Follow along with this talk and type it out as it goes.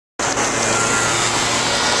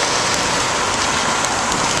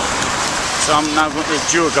So I'm now going to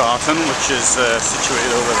Djurgården, which is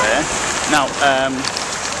situated over there. Now,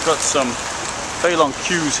 got some very long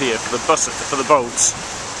queues here for the boats,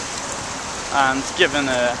 and given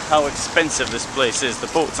how expensive this place is, the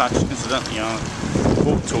boats actually incidentally are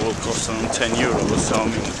boat tour costs around €10, so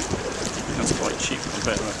I mean that's quite cheap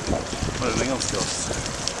compared to what everything else costs.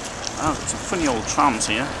 Ah, got some funny old trams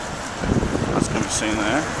here. That's going to be seen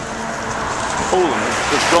there. Poland,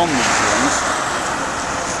 they've gone these ones.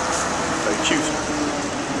 Very cute.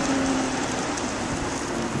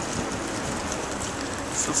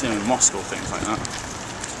 Still seeing in Moscow things like that.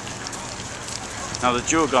 Now the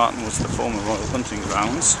Djurgården was the former royal hunting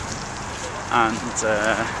grounds, and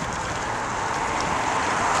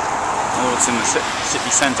although it's in the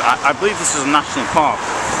city centre, I believe this is a national park.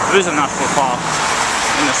 There is a national park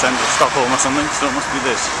in the centre of Stockholm or something, so it must be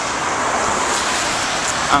this.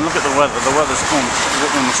 And look at the weather. The weather's on.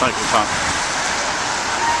 Walking on the cycle path.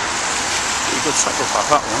 Pretty good cycle path,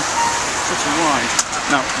 that one. Pretty wide.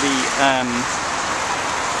 Now the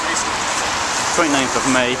 29th of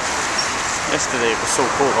May. Yesterday it was so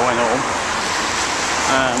cold I went home.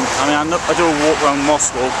 I mean, I do a walk around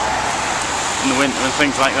Moscow in the winter and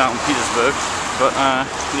things like that in Petersburg, but at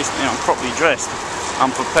least I'm properly dressed.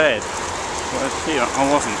 I'm prepared. Whereas here I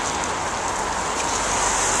wasn't.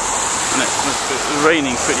 And it was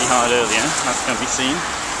raining pretty hard earlier, that's going to be seen,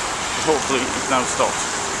 but hopefully it's now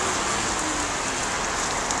stopped.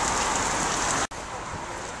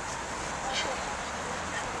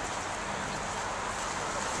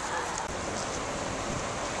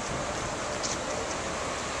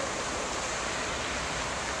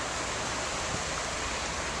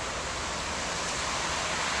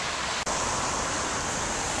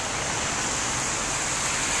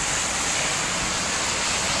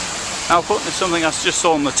 Now, according to something I just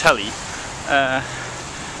saw on the telly,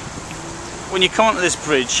 when you come onto this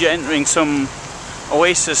bridge, you're entering some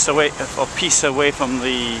oasis away, or peace away from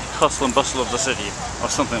the hustle and bustle of the city, or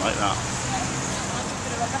something like that.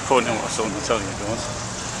 According to what I saw on the telly, it was.